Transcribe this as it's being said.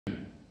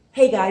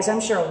Hey guys, I'm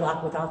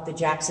Sheryl with Off the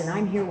Jackson.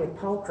 I'm here with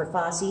Paul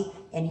Crifasi,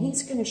 and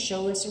he's going to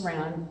show us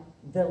around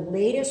the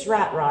latest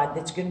RatRod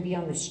that's going to be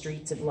on the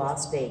streets of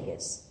Las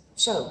Vegas.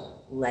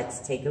 So let's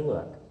take a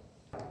look.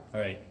 All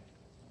right.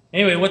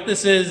 Anyway, what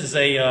this is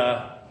a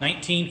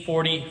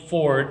 1940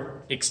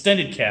 Ford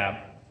extended cab.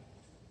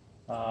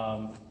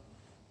 Art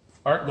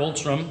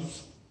Goldstrom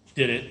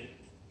did it.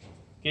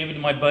 Gave it to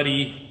my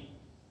buddy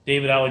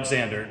David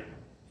Alexander, and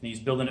he's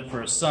building it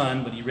for his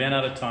son, but he ran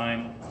out of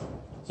time.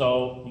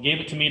 So he gave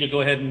it to me to go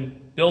ahead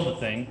and build the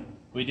thing.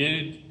 We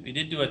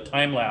did do a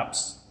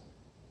time-lapse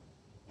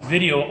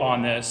video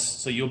on this,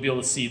 so you'll be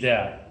able to see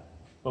that.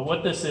 But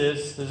what this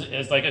is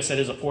like I said,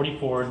 is a 40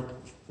 Ford.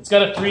 It's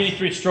got a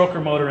 383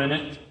 stroker motor in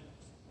it,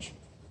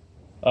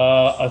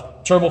 a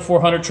turbo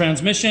 400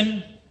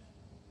 transmission.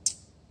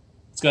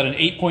 It's got an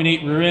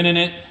 8.8 rear end in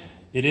it.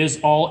 It is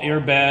all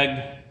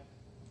airbag,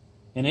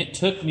 and it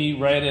took me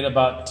right at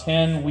about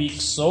 10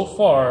 weeks so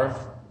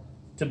far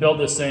to build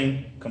this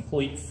thing,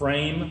 complete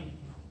frame.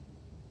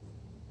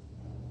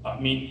 I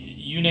mean,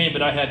 you name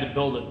it, I had to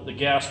build it. The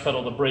gas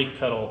pedal, the brake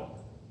pedal,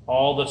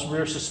 all this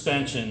rear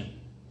suspension.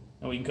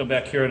 And we can come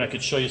back here and I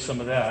could show you some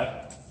of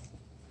that.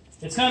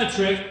 It's kind of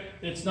trick.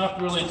 It's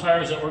not really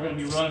tires that we're going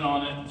to be running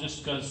on it,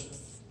 just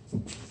because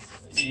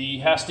he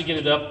has to get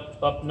it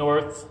up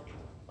north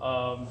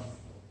for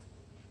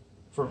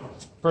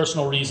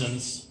personal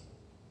reasons.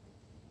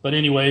 But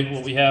anyway,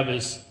 what we have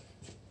is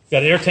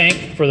got an air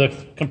tank for the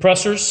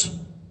compressors,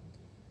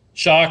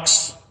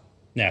 shocks,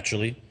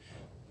 naturally,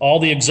 all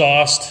the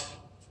exhaust,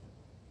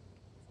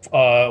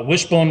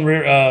 wishbone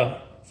rear,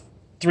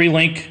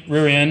 3-link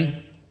rear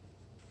end,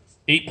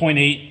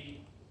 8.8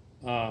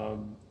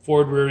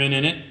 Ford rear end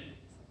in it.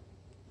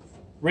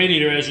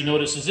 Radiator, as you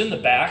notice, is in the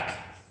back.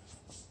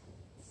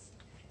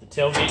 The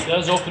tailgate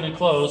does open and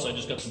close. I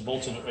just got some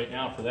bolts in it right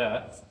now for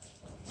that.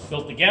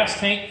 Built the gas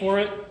tank for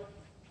it,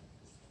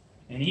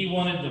 and he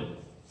wanted to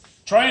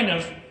trying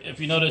to, if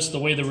you notice the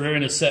way the rear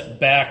end is set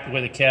back, the way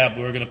the cab,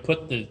 we're going to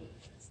put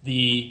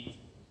the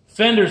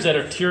fenders that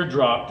are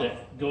teardrop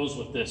that goes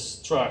with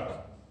this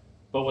truck.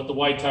 But with the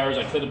wide tires,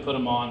 I couldn't put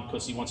them on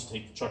because he wants to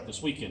take the truck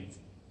this weekend.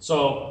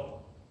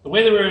 So the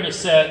way the rear end is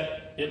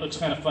set, it looks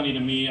kind of funny to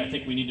me. I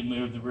think we need to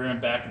move the rear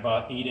end back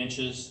about 8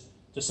 inches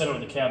to set over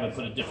the cab and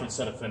put a different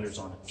set of fenders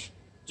on it,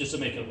 just to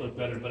make it look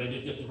better. But I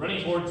did get the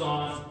running boards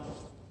on,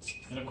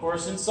 and of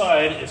course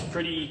inside it's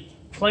pretty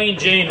plain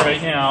Jane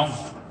right now.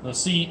 The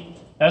seat,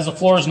 as the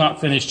floor is not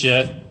finished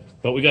yet,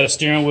 but we got a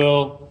steering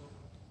wheel,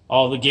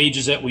 all the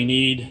gauges that we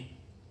need.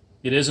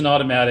 It is an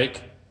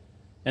automatic,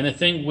 and the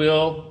thing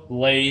will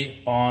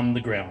lay on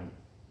the ground.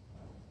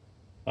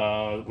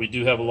 We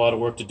do have a lot of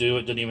work to do.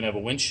 It doesn't even have a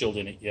windshield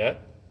in it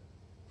yet.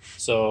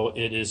 So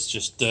it is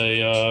just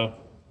a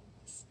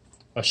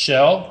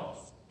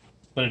shell,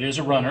 but it is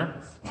a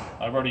runner.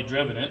 I've already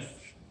driven it.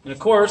 And of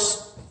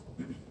course,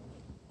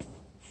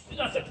 we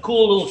got the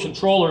cool little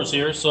controllers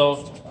here,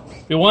 so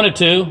if you wanted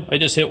to, I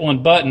just hit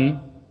one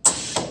button,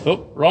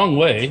 oh, wrong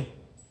way,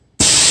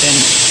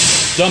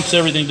 and dumps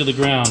everything to the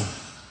ground.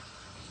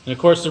 And of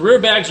course, the rear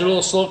bags are a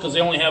little slow because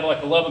they only have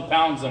like 11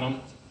 pounds in them,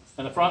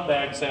 and the front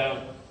bags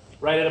have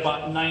right at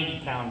about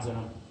 90 pounds in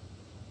them.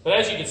 But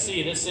as you can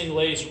see, this thing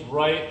lays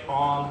right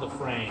on the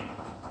frame.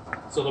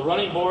 So the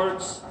running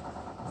boards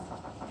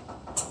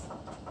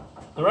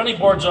on,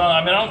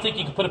 I mean, I don't think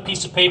you can put a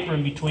piece of paper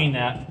in between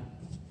that.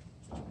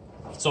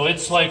 So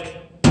it's like,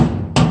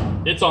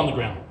 it's on the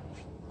ground.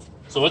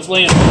 So it's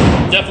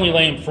definitely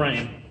laying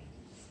frame.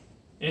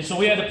 And so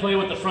we had to play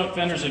with the front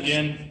fenders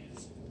again.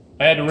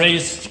 I had to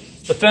raise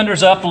the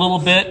fenders up a little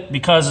bit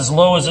because as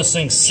low as this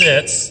thing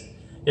sits,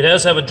 it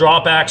does have a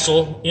drop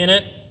axle in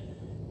it.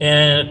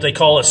 And they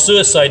call it a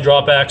suicide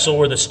drop axle,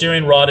 where the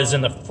steering rod is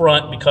in the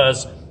front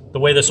because the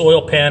way this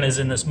oil pan is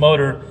in this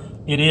motor,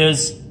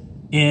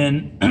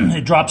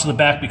 it drops to the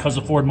back because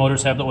the Ford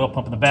motors have the oil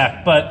pump in the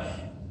back. But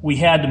we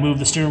had to move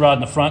the steering rod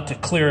in the front to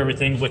clear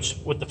everything, which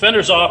with the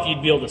fenders off,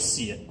 you'd be able to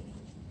see it.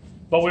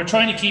 But we're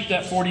trying to keep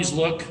that 40s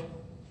look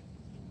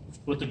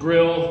with the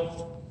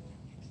grill.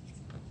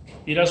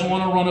 He doesn't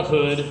want to run a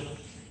hood.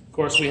 Of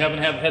course, we haven't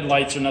had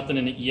headlights or nothing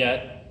in it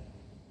yet.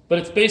 But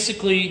it's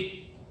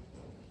basically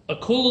a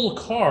cool little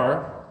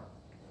car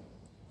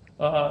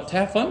to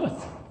have fun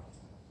with.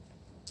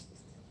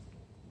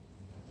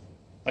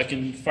 I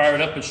can fire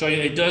it up and show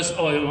you. It does,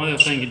 oh, one other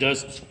thing it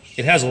does,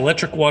 it has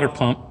electric water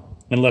pump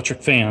and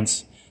electric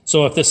fans.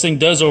 So if this thing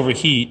does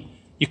overheat,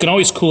 you can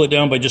always cool it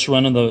down by just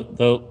running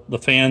the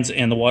fans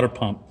and the water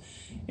pump.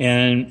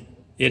 And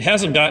it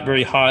hasn't got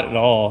very hot at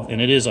all,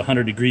 and it is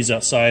 100 degrees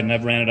outside, and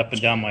I've ran it up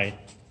and down my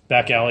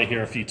back alley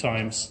here a few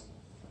times.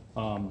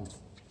 And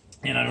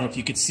I don't know if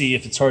you could see,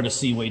 if it's hard to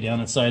see way down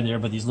inside there,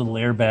 but these little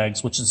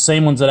airbags, which is the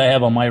same ones that I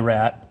have on my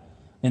Rat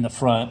in the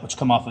front, which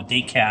come off a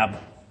day cab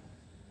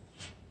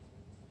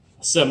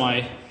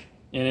semi,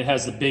 and it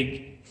has the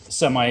big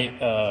semi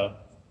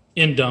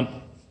in-dump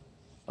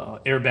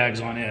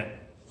airbags on it.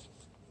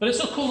 But it's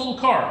a cool little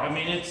car. I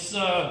mean, it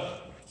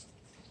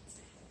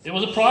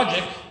was a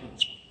project.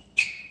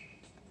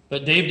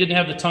 But Dave didn't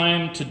have the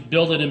time to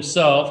build it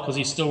himself because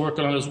he's still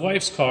working on his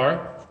wife's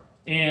car.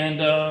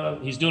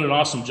 And he's doing an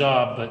awesome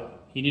job,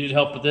 but he needed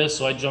help with this,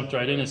 so I jumped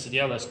right in and said,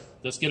 yeah,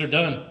 let's get her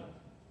done.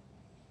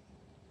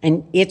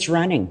 And it's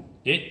running.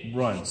 It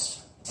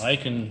runs.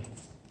 Let me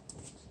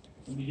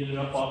get it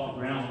up off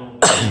the ground a little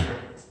bit here.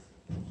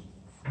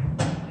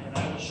 And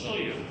I will show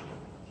you.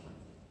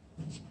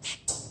 If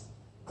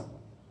I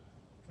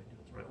do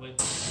it the right way.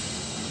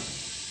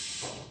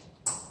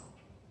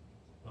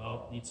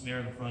 Oh, need some air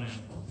in the front end.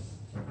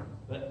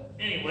 But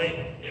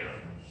anyway, there.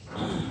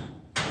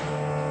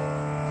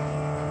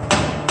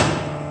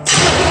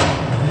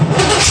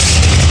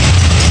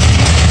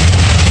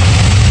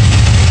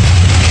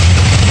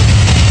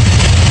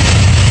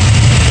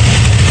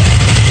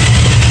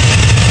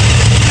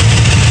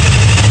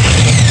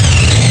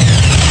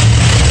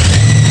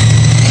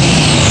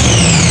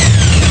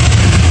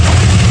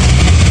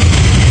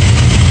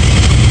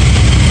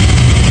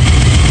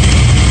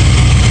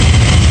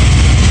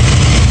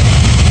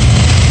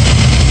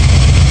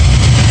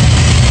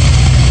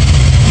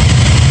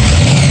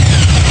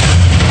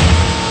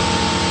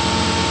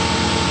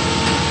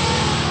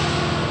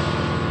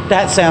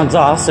 That sounds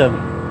awesome.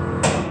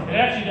 It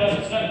actually does.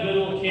 It's got a good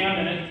little cam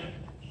in it.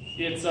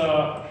 It's,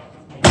 I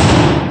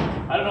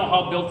don't know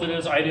how built it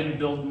is. I didn't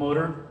build the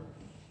motor.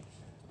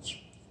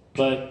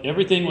 But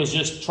everything was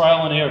just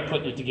trial and error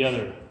putting it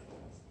together.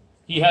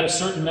 He had a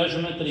certain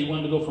measurement that he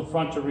wanted to go from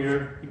front to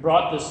rear. He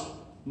brought this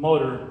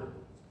motor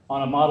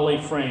on a Model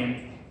A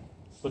frame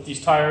with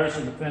these tires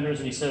and the fenders,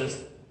 and he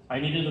says,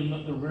 I needed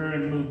the rear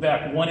end to move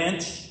back 1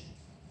 inch.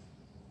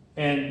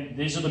 And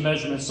these are the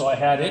measurements, so I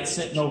had it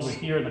sitting over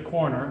here in the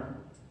corner,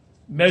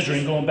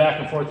 measuring, going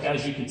back and forth,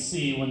 as you can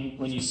see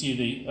when you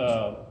see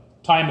the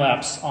time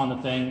lapse on the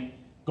thing,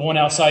 going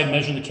outside,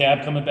 measuring the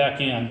cab, coming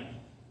back in.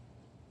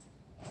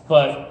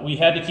 But we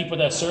had to keep with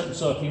that certain,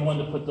 so if you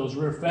wanted to put those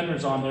rear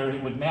fenders on there,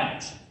 it would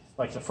match,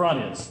 like the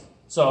front is.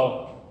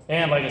 So,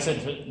 and like I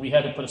said, we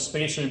had to put a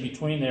spacer in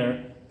between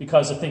there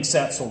because the thing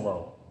sat so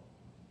low.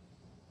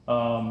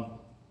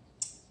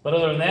 But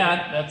other than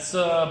that, that's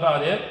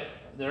about it.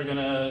 They're going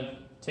to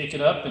take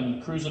it up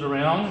and cruise it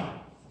around,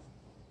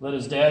 let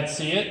his dad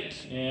see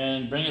it,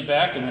 and bring it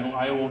back, and then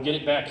I will get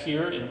it back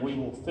here, and we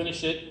will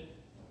finish it.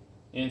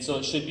 And so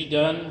it should be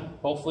done,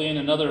 hopefully, in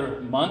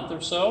another month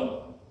or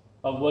so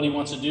of what he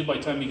wants to do by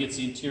the time he gets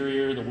the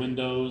interior, the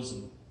windows,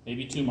 and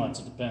maybe 2 months,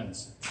 it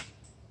depends.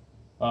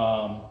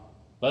 But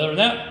other than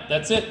that,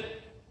 that's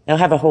it. They'll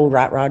have a whole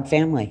RatRod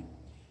family.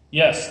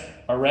 Yes,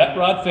 our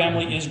RatRod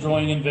family is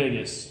growing in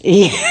Vegas.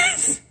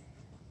 Yes.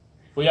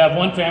 We have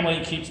one family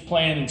that keeps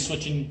playing and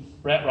switching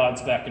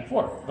RatRods back and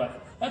forth,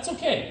 but that's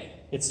okay.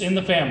 It's in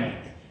the family.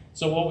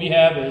 So what we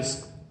have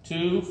is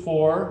 2,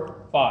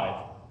 4,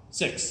 5,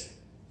 6,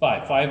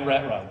 5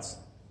 RatRods,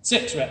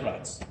 6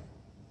 RatRods.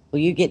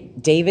 Well, you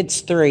get David's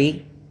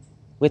 3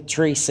 with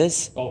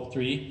Teresa's. Oh,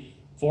 3,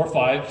 4,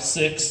 5,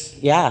 6.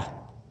 Yeah.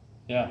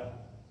 Yeah.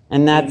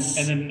 And that's...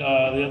 And then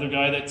the other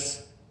guy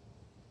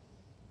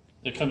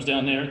that comes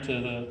down there to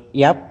the...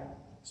 Yep.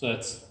 So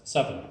that's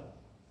 7.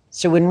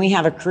 So when we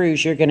have a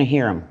cruise, you're going to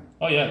hear them.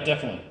 Oh, yeah,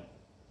 definitely.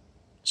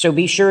 So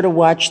be sure to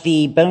watch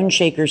the Bone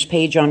Shakers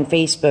page on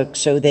Facebook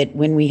so that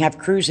when we have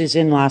cruises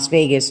in Las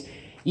Vegas,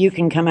 you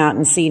can come out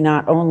and see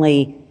not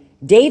only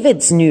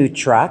David's new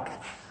truck,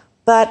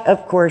 but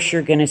of course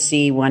you're going to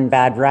see One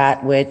Bad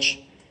Rat,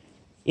 which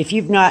if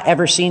you've not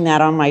ever seen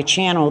that on my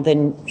channel,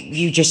 then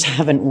you just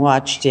haven't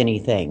watched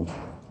anything.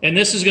 And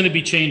this is going to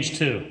be changed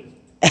too.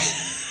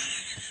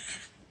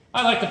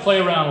 I like to play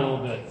around a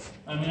little bit.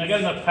 I mean, I got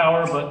enough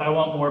power, but I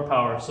want more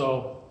power.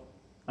 So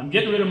I'm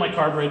getting rid of my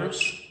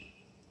carburetors.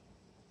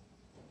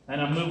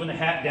 And I'm moving the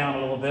hat down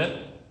a little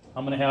bit.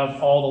 I'm going to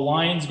have all the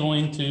lines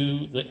going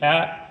to the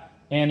hat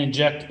and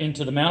inject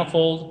into the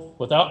manifold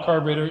without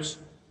carburetors.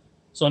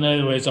 So in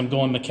other ways, I'm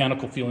going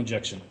mechanical fuel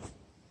injection.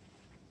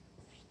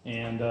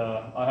 And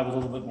I'll have a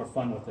little bit more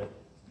fun with it.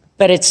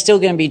 But it's still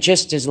going to be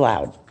just as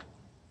loud.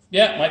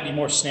 Yeah, it might be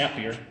more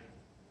snappier.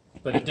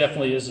 But it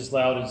definitely is as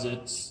loud as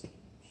it's...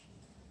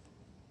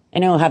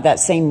 And it'll have that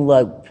same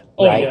lope,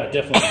 oh, right? Yeah,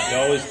 definitely.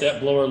 Always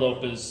that blower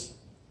lope is,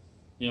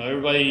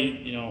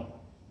 everybody,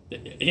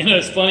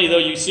 it's funny though,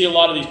 you see a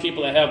lot of these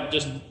people that have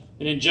just an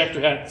injector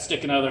hat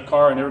sticking out of their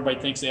car and everybody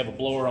thinks they have a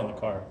blower on the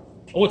car.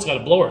 Oh, it's got a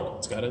blower.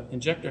 It's got an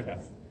injector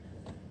hat.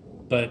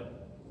 But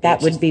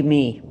that would be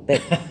me.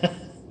 But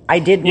I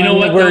did learn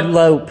the word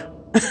lope.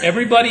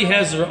 Everybody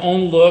has their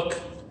own look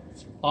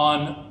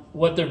on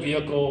what their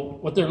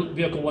vehicle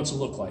wants to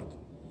look like.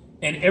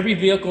 And every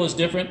vehicle is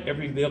different.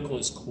 Every vehicle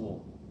is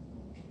cool.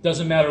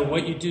 Doesn't matter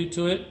what you do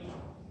to it.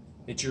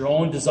 It's your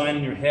own design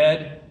in your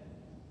head.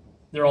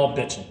 They're all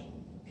bitching.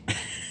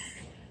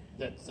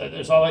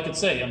 That's all I can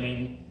say. I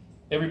mean,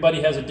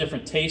 everybody has a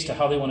different taste to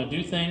how they want to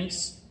do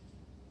things,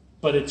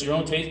 but it's your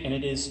own taste, and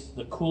it is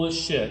the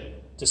coolest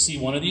shit to see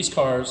one of these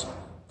cars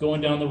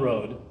going down the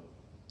road.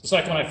 It's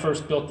like when I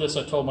first built this,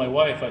 I told my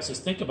wife, I says,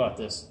 think about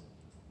this.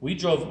 We're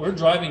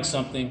driving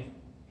something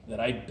that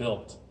I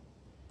built.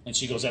 And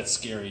she goes, that's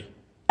scary.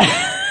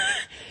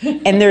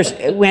 And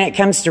when it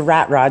comes to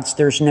rat rods,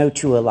 there's no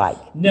two alike.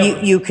 Never.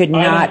 You could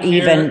not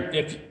even.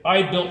 If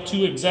I built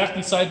two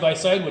exactly side by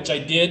side, which I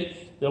did,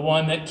 the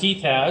one that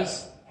Keith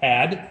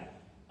had,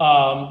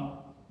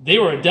 they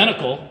were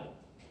identical,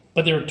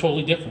 but they were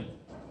totally different.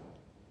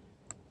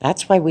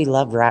 That's why we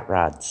love rat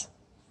rods.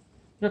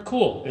 They're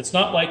cool. It's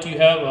not like you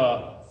have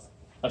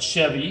a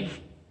Chevy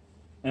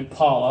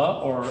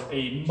Impala or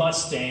a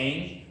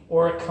Mustang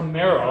or a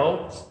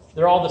Camaro.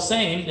 They're all the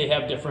same. They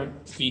have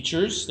different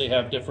features. They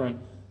have different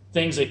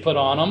things they put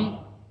on them.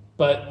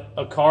 But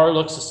a car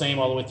looks the same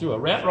all the way through. A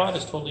rat rod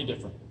is totally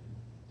different.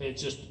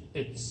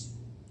 It's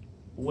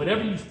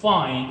whatever you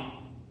find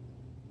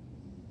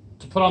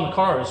to put on the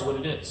car is what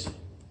it is.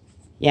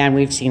 Yeah, and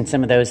we've seen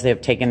some of those that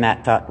have taken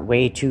that thought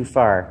way too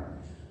far.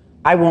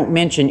 I won't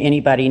mention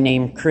anybody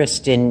named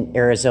Chris in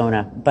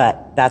Arizona,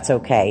 but that's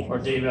okay. Or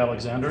Dave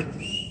Alexander.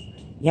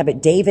 Yeah,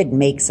 but David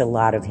makes a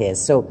lot of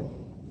his. So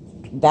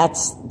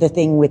that's the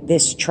thing with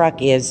this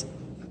truck is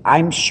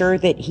I'm sure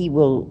that he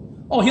will...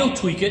 Oh, he'll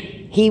tweak it.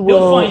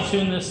 He'll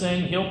fine-tune this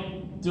thing.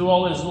 He'll do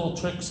all his little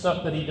trick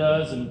stuff that he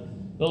does,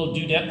 and he'll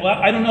do that.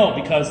 Well, I don't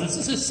know, because this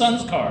is his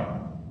son's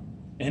car.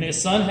 And his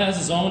son has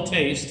his own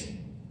taste,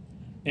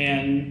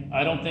 and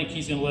I don't think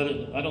he's going to let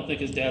it... I don't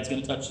think his dad's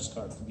going to touch his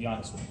car, to be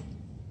honest with you.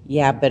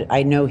 Yeah, but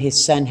I know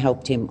his son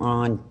helped him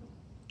on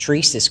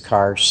Teresa's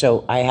car,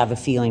 so I have a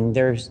feeling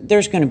there's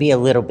going to be a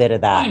little bit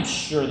of that. I'm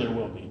sure there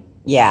will be.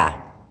 Yeah.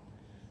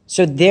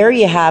 So there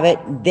you have it.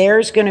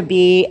 There's going to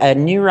be a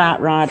new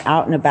rat rod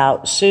out and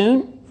about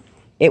soon.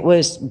 It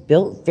was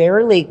built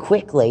fairly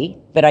quickly,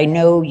 but I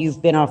know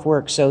you've been off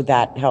work, so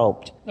that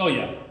helped. Oh,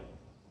 yeah.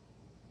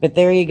 But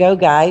there you go,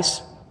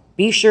 guys.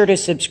 Be sure to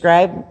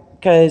subscribe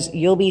because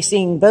you'll be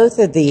seeing both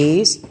of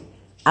these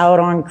out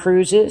on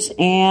cruises.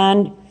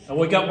 And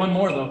we got one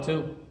more, though,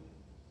 too.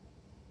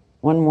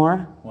 One more?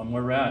 One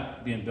more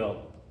rat being built.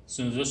 As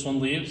soon as this one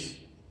leaves,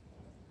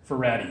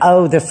 Ferrari.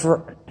 Oh, the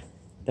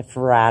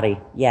Ferrari,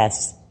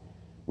 yes.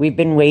 We've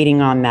been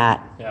waiting on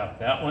that. Yeah,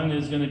 that one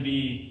is going to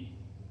be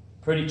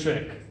pretty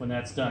trick when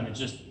that's done. It's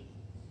just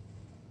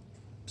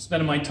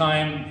spending my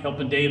time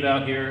helping Dave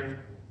out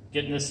here,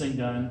 getting this thing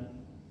done,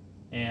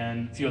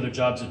 and a few other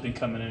jobs have been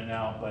coming in and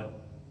out,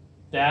 but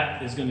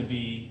that is going to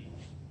be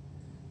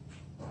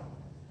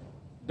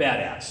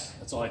badass.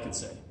 That's all I can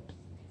say.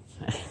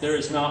 There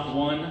is not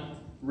one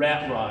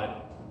rat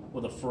rod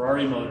with a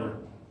Ferrari motor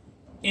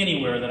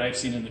anywhere that I've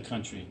seen in the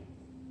country.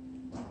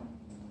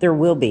 There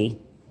will be.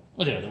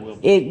 Oh, yeah, there will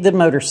be. The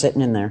motor's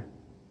sitting in there.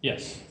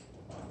 Yes.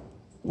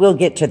 We'll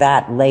get to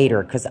that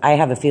later because I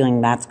have a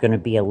feeling that's going to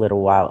be a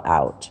little while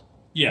out.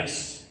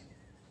 Yes.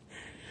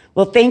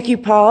 Well, thank you,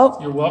 Paul.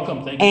 You're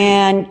welcome. Thank you.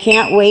 And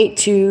can't wait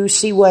to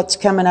see what's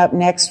coming up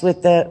next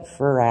with the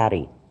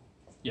Ferrari.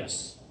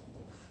 Yes.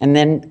 And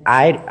then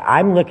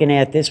I'm looking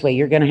at it this way.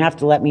 You're going to have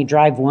to let me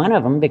drive one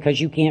of them because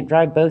you can't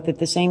drive both at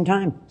the same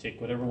time.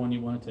 Take whatever one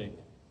you want to take.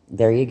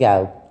 There you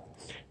go.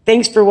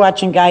 Thanks for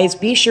watching, guys.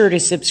 Be sure to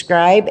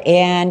subscribe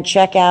and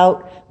check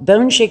out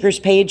Bone Shaker's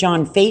page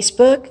on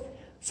Facebook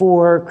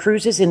for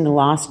cruises in the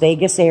Las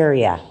Vegas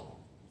area.